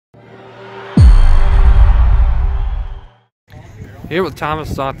Here with Thomas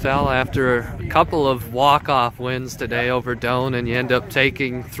Sautel after a couple of walk-off wins today over Doane, and you end up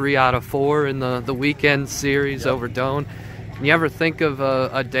taking 3 out of 4 in the weekend series over Doane. Can you ever think of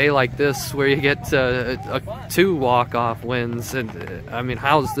a day like this where you get 2 walk-off wins? And I mean,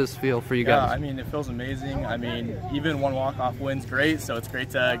 how does this feel for you guys? Yeah, I mean, it feels amazing. I mean, even 1 walk-off win's great, so it's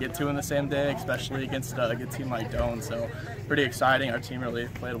great to get 2 in the same day, especially against a good team like Doane. So pretty exciting. Our team really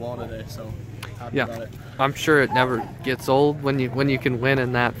played well today, so happy about it. I'm sure it never gets old when you can win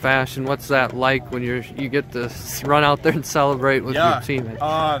in that fashion. What's that like when you get to run out there and celebrate with your teammates?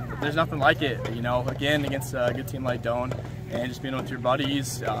 There's nothing like it. You know, again, against a good team like Doane, and just being with your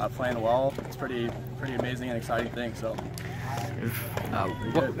buddies, playing well, it's pretty amazing and exciting thing. So.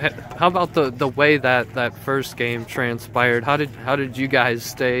 How about the way that first game transpired? How did you guys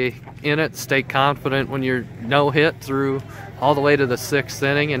stay in it, stay confident when you're no hit through all the way to the 6th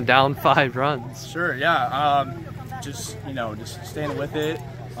inning and down 5 runs? Sure, yeah. Just staying with it.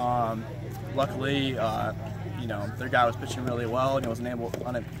 Luckily, their guy was pitching really well, and he was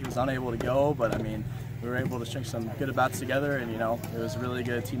unable to go. But I mean, we were able to string some good at-bats together, and it was a really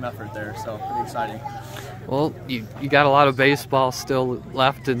good team effort there, so pretty exciting. Well, you got a lot of baseball still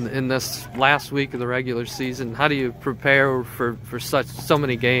left in this last week of the regular season. How do you prepare for so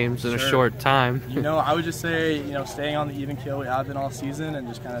many games in a short time? I would just say, staying on the even keel we have been all season and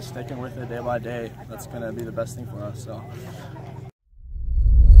just kind of sticking with it day by day. That's going to be the best thing for us. So